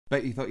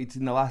Bet you thought you'd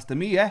seen the last of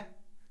me, eh?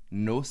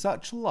 No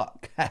such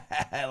luck.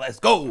 Let's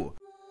go!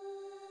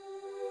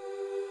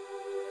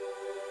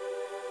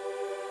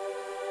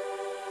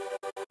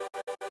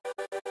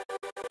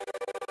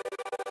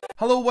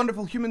 Hello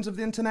wonderful humans of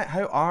the internet,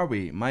 how are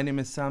we? My name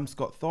is Sam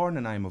Scott-Thorne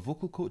and I am a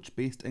vocal coach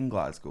based in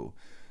Glasgow.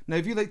 Now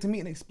if you'd like to meet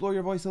and explore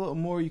your voice a little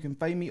more, you can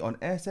find me on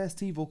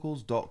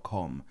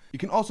sstvocals.com. You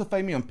can also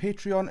find me on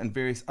Patreon and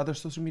various other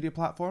social media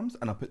platforms,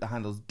 and I'll put the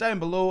handles down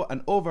below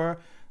and over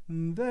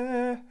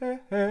there.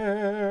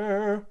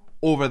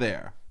 Over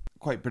there.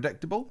 Quite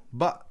predictable,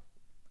 but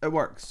it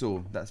works,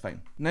 so that's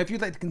fine. Now, if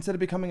you'd like to consider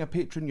becoming a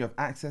patron, you have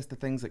access to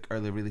things like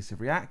early release of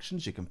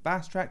reactions, you can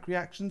fast track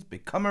reactions,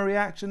 become a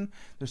reaction,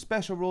 there's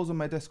special roles on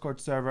my Discord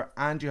server,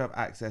 and you have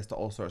access to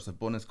all sorts of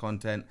bonus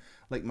content,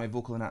 like my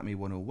Vocal Anatomy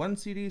 101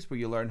 series, where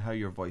you learn how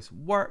your voice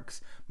works,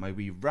 my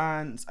wee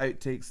rants,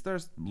 outtakes,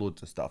 there's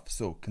loads of stuff.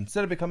 So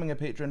consider becoming a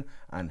patron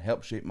and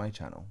help shape my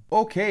channel.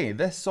 Okay,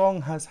 this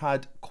song has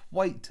had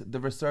quite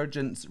the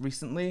resurgence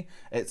recently.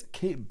 It's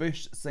Kate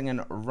Bush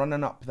singing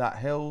Running Up That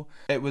Hill.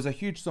 It was a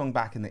huge song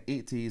back in the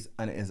 80s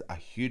and it is a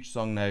huge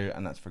song now,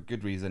 and that's for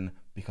good reason,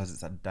 because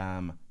it's a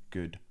damn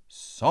good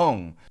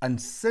song.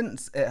 And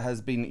since it has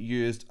been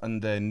used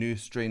on the new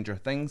Stranger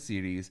Things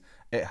series,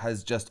 it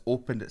has just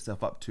opened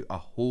itself up to a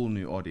whole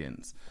new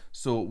audience.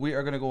 So we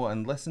are going to go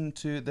and listen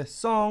to this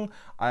song.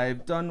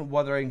 I've done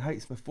Wuthering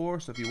Heights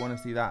before, so if you want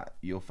to see that,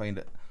 you'll find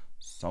it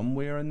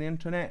somewhere on the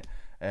internet.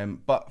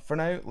 But for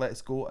now,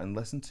 let's go and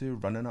listen to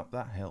Running Up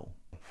That Hill.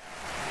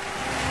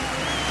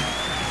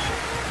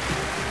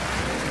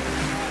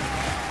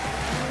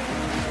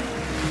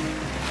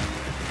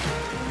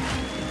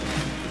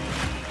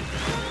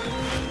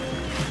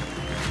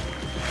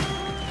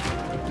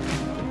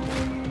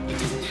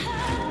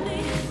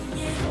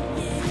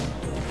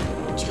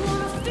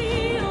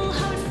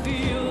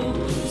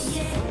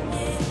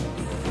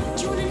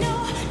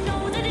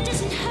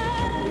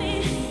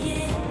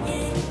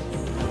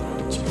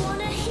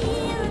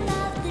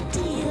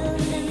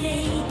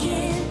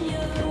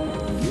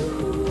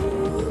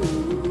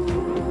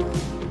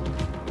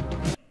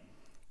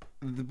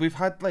 We've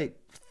had like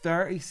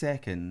 30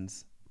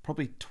 seconds,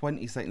 probably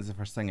 20 seconds of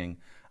her singing,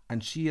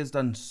 and she has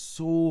done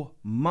so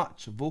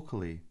much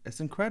vocally. It's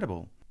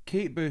incredible.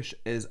 Kate Bush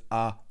is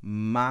a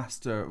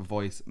master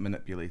voice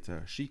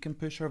manipulator. She can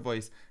push her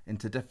voice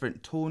into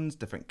different tones,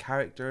 different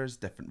characters,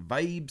 different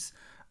vibes,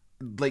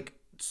 like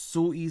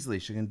so easily.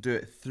 She can do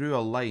it through a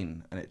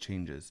line and it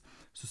changes.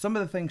 So some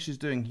of the things she's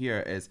doing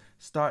here is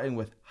starting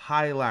with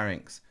high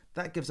larynx.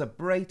 That gives a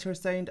brighter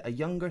sound, a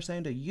younger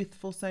sound, a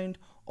youthful sound,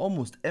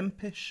 almost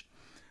impish.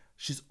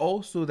 She's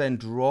also then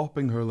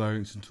dropping her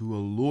larynx into a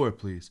lower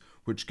place,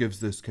 which gives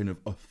this kind of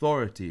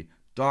authority,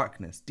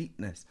 darkness,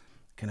 deepness,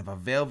 kind of a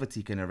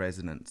velvety kind of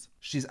resonance.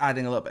 She's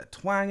adding a little bit of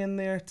twang in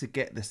there to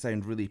get the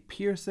sound really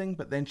piercing,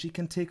 but then she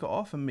can take it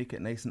off and make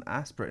it nice and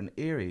aspirate and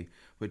airy,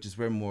 which is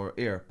where more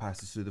air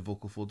passes through the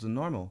vocal folds than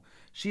normal.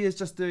 She is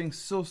just doing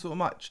so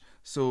much.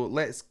 So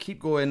let's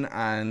keep going,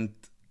 and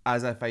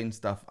as I find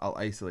stuff, I'll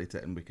isolate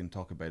it and we can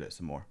talk about it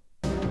some more.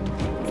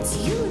 It's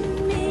you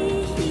and me.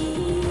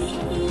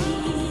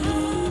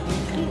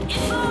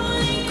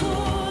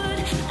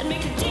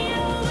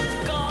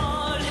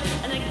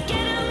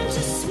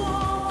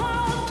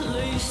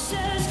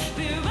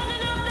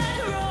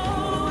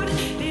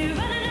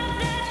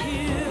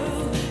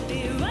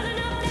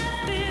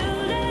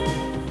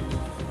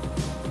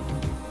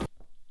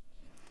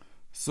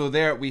 So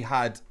there we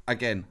had,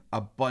 again, a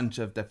bunch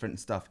of different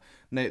stuff.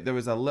 Now, there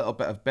was a little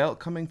bit of belt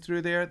coming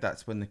through there.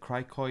 That's when the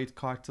cricoid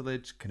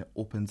cartilage kind of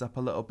opens up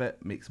a little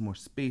bit, makes more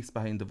space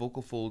behind the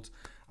vocal folds,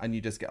 and you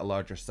just get a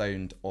larger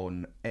sound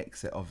on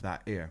exit of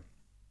that air.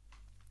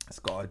 It's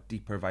got a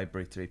deeper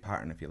vibratory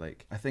pattern, if you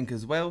like. I think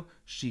as well,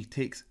 she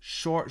takes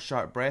short,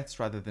 sharp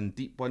breaths rather than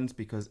deep ones,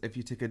 because if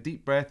you take a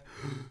deep breath,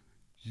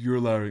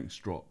 your larynx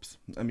drops.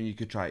 I mean, you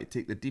could try it.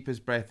 Take the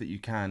deepest breath that you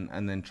can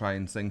and then try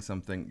and sing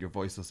something. Your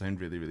voice will sound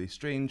really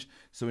strange.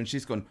 So when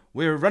she's going,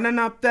 we're running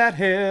up that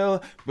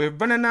hill, we're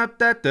running up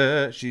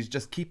that she's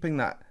just keeping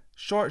that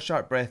short,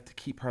 sharp breath to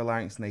keep her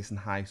larynx nice and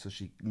high so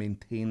she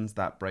maintains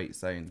that bright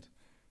sound.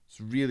 It's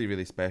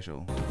really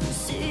special.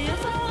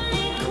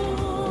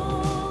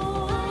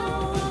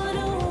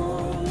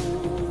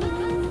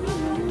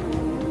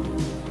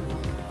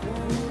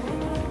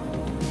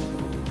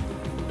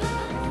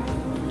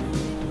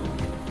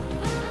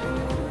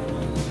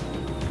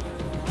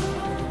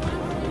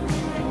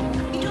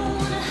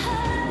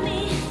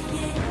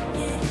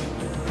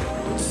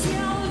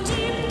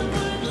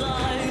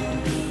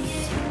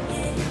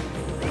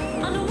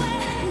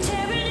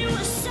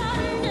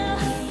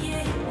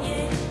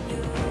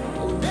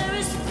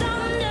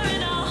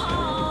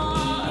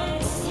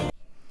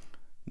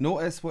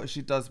 Notice what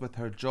she does with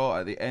her jaw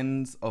at the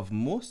ends of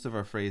most of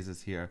her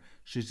phrases here.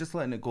 She's just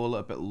letting it go a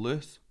little bit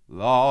loose.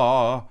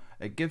 La.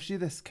 It gives you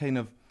this kind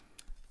of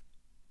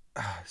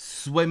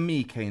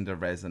swimmy kind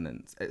of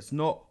resonance. It's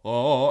not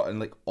and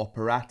like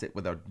operatic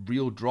with a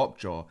real drop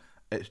jaw.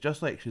 It's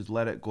just like she's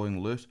let it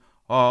going loose.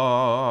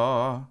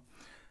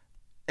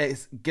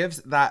 It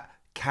gives that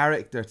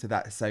character to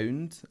that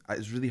sound.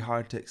 It's really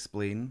hard to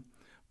explain,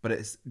 but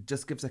it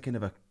just gives a kind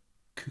of a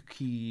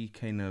cookie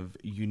kind of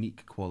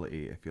unique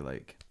quality, if you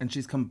like. And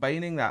she's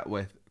combining that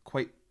with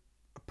quite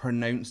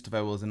pronounced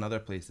vowels in other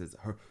places.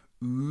 Her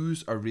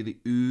oohs are really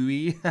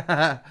ooey.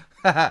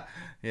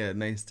 Yeah,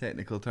 nice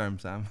technical term,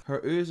 Sam. Her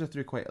oohs are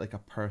through quite like a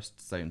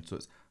pursed sound, so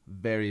it's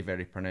very,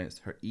 very pronounced.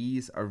 Her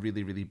e's are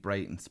really, really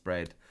bright and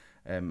spread.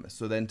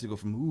 So then to go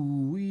from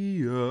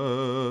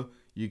ooh,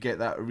 you get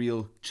that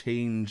real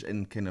change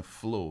in kind of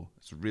flow.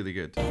 It's really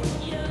good.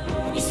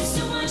 Is there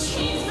so much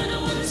hate for the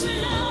ones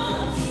we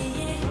love?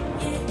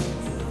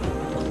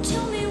 Well,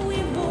 tell me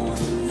we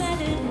both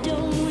matter,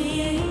 don't we?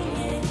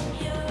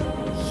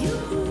 You,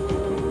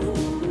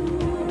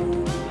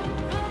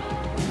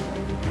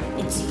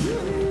 it's you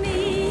and me.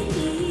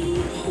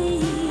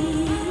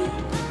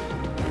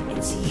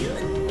 It's you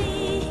and me.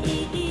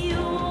 You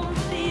won't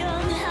be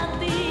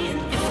unhappy. And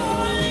if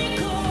only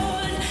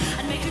could,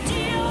 I'd make a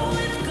deal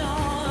with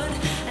God,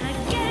 and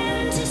I'd get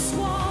him to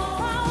swap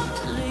our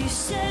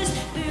places.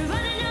 Be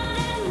running up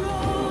that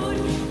road,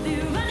 be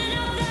running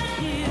up that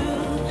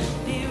hill,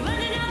 be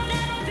running up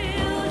that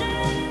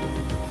building.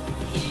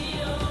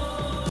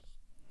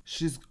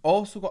 She's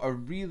also got a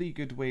really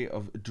good way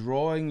of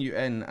drawing you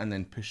in and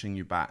then pushing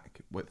you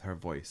back with her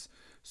voice.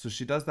 So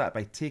she does that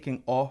by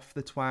taking off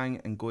the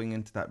twang and going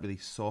into that really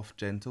soft,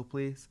 gentle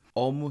place.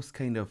 Almost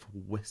kind of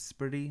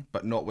whispery,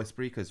 but not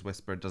whispery because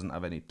whisper doesn't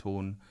have any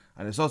tone.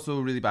 And it's also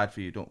really bad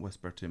for you. Don't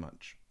whisper too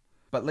much.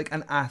 But like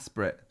an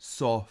aspirate,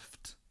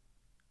 soft,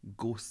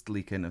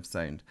 ghostly kind of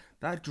sound.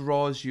 That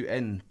draws you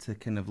in to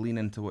kind of lean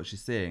into what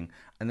she's saying.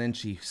 And then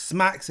she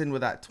smacks in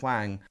with that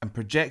twang and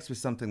projects with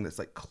something that's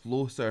like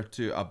closer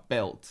to a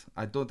belt.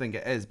 I don't think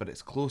it is, but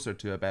it's closer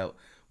to a belt,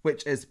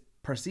 which is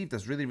perceived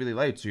as really, really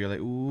loud. So you're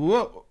like,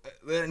 whoa,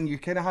 and you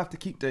kind of have to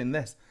keep doing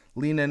this.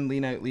 Lean in,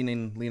 lean out, lean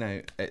in, lean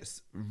out.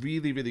 It's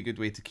really, really good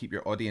way to keep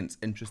your audience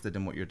interested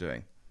in what you're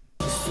doing.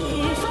 If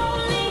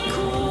only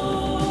could.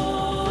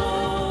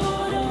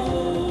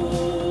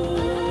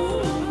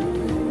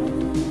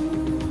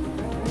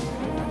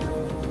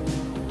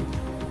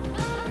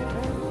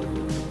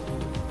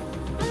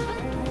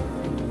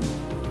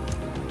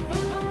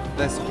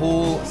 This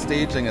whole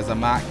staging is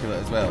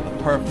immaculate as well.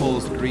 The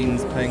purples,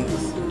 greens, pinks.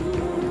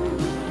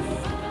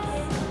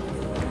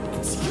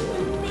 It's you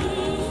and me.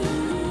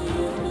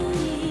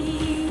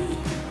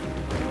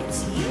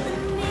 It's you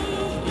and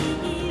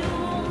me. You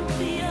won't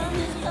be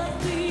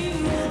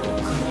unhappy.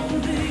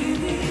 Come,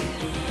 baby.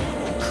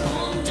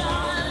 Come,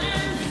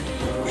 darling.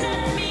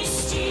 Let me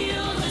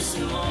steal this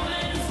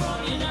moment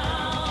from you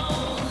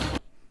now.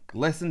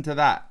 Listen to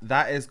that.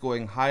 That is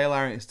going high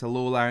larynx to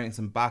low larynx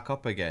and back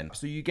up again.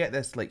 So you get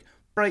this like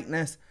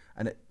brightness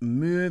and it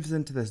moves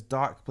into this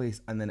dark place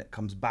and then it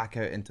comes back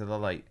out into the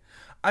light.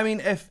 I mean,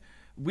 if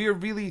we're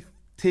really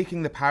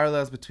taking the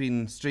parallels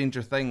between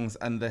Stranger Things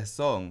and this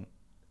song,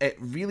 it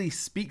really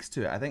speaks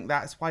to it. I think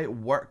that's why it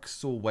works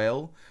so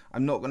well.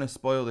 I'm not going to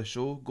spoil the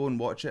show. Go and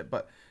watch it,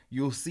 but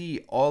you'll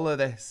see all of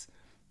this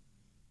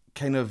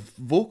kind of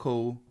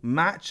vocal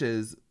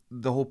matches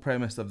the whole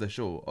premise of the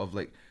show of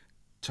like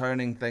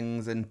turning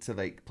things into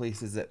like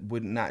places that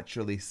wouldn't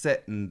naturally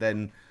sit and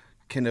then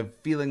kind of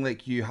feeling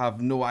like you have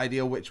no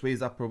idea which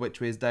way's up or which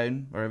way's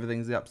down or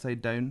everything's the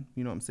upside down.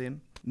 You know what I'm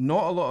saying?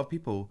 Not a lot of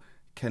people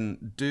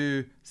can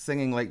do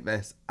singing like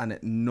this and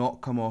it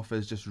not come off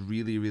as just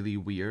really, really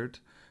weird.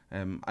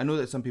 I know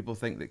that some people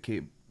think that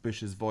Kate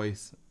Bush's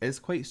voice is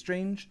quite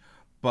strange,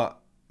 but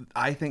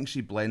I think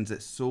she blends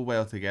it so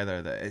well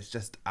together that it's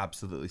just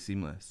absolutely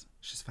seamless.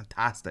 She's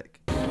fantastic.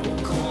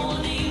 Come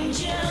on,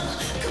 angel.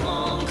 Come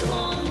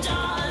on,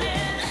 darling.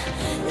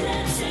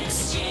 Let's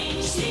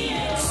exchange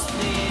the experience.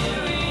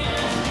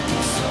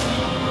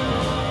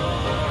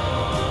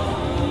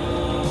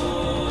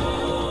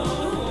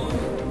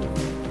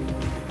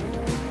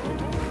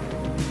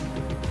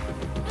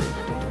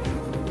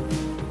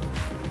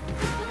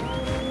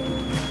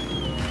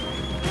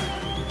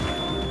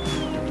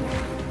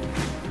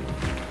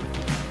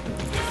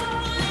 If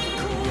only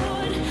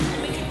could, I'd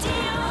make a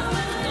deal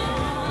with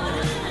God,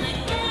 and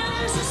I'd get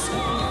him to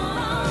swap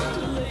our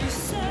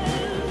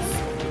places.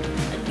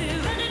 I'd be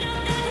running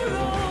up that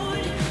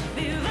road,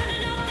 be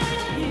running up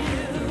that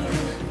hill,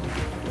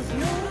 with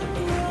no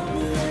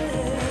problem.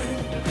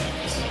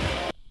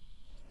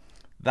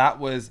 That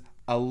was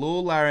a low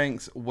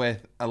larynx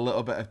with a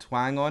little bit of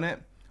twang on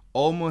it,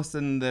 almost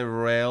in the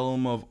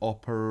realm of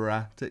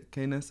operatic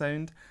kind of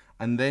sound.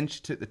 And then she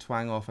took the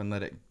twang off and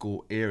let it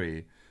go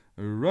airy.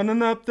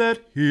 Running up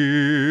that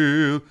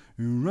hill,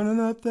 running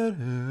up that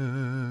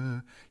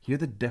hill. Hear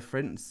the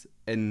difference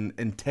in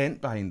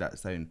intent behind that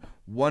sound.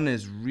 One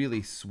is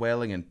really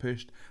swelling and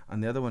pushed,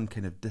 and the other one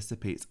kind of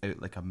dissipates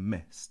out like a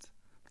mist.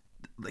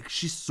 Like,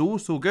 she's so,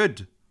 so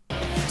good.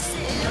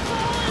 If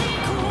only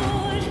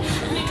could,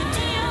 I'd make a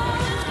deal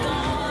with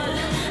God,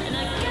 and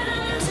I'd get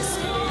him to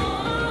swap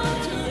our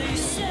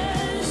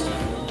places.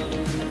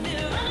 I'd be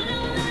running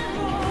up that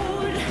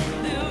road,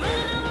 be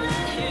running up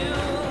that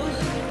hill,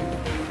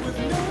 with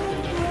no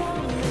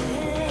problem.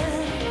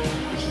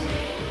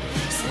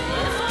 So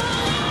if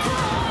only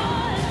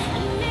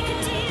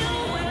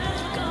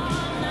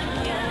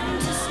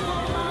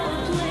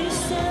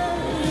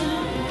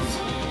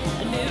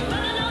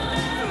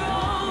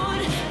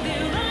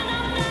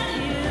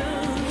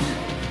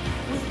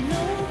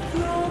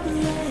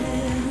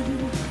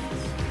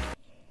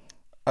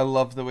I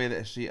love the way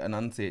that she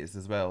enunciates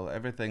as well.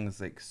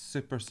 Everything's like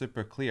super,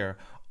 super clear.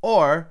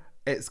 Or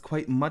it's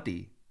quite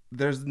muddy.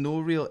 There's no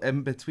real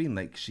in between.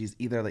 Like she's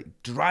either like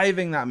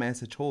driving that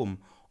message home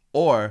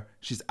or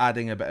she's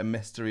adding a bit of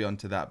mystery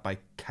onto that by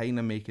kind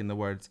of making the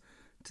words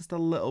just a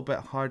little bit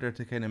harder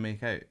to kind of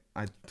make out.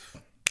 I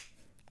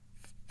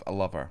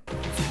love her.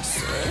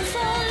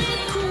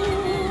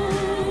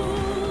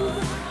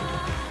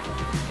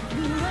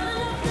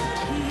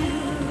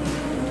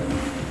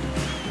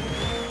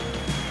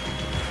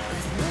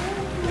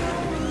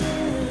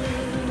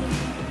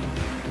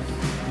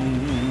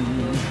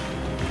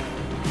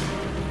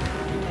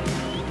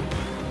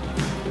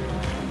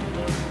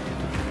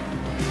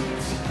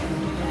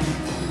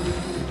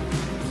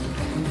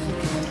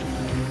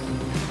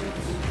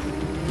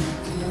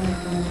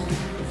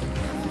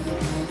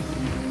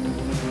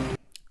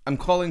 I'm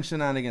calling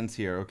shenanigans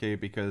here, okay,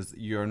 because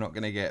you're not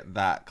going to get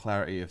that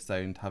clarity of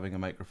sound having a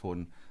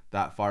microphone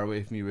that far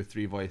away from you with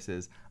 3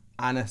 voices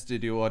and a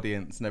studio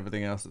audience and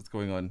everything else that's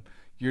going on.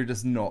 You're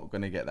just not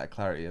going to get that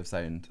clarity of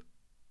sound,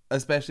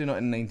 especially not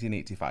in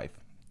 1985.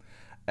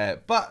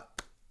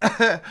 But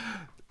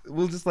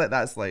we'll just let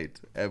that slide.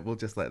 We'll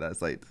just let that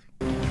slide.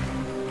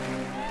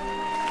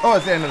 Oh,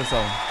 it's the end of the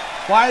song.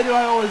 Why do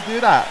I always do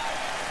that?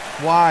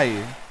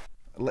 Why?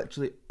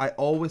 Literally, I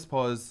always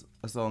pause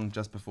a song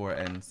just before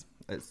it ends.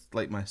 It's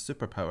like my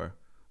superpower.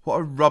 What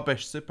a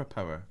rubbish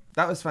superpower.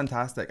 That was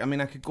fantastic. I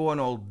mean, I could go on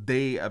all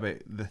day about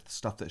the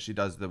stuff that she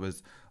does. There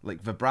was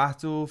like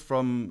vibrato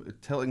from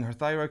tilting her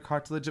thyroid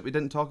cartilage that we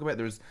didn't talk about.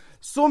 There was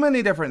so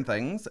many different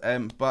things,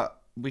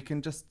 but we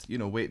can just, you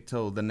know, wait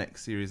till the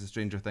next series of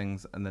Stranger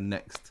Things and the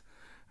next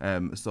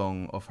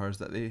song of hers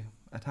that they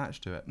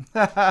attach to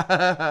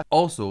it.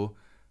 Also,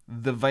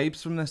 the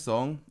vibes from this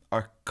song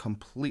are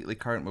completely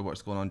current with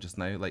what's going on just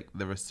now. Like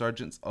the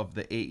resurgence of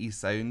the 80s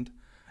sound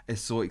is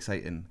so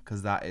exciting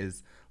because that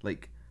is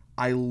like,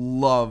 I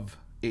love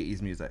 80s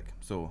music,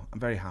 so I'm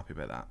very happy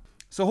about that.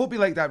 So I hope you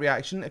liked that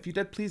reaction. If you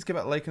did, please give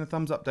it a like and a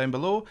thumbs up down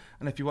below,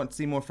 and if you want to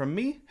see more from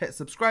me, hit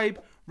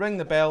subscribe, ring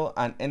the bell,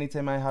 and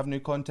anytime I have new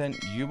content,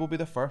 you will be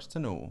the first to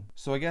know.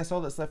 So I guess all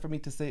that's left for me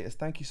to say is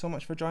thank you so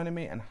much for joining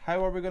me, and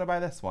how are we going to buy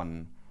this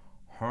one?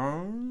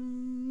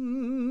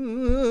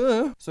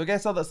 So I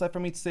guess all that's left for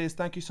me to say is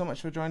thank you so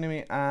much for joining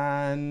me,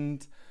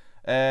 and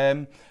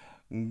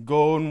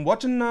go and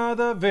watch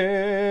another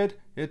vid.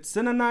 It's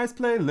in a nice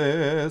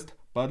playlist,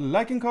 but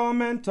like and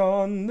comment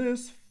on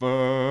this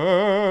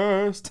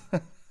first.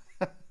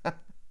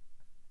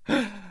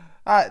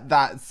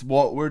 That's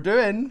what we're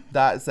doing.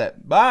 That's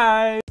it.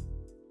 Bye.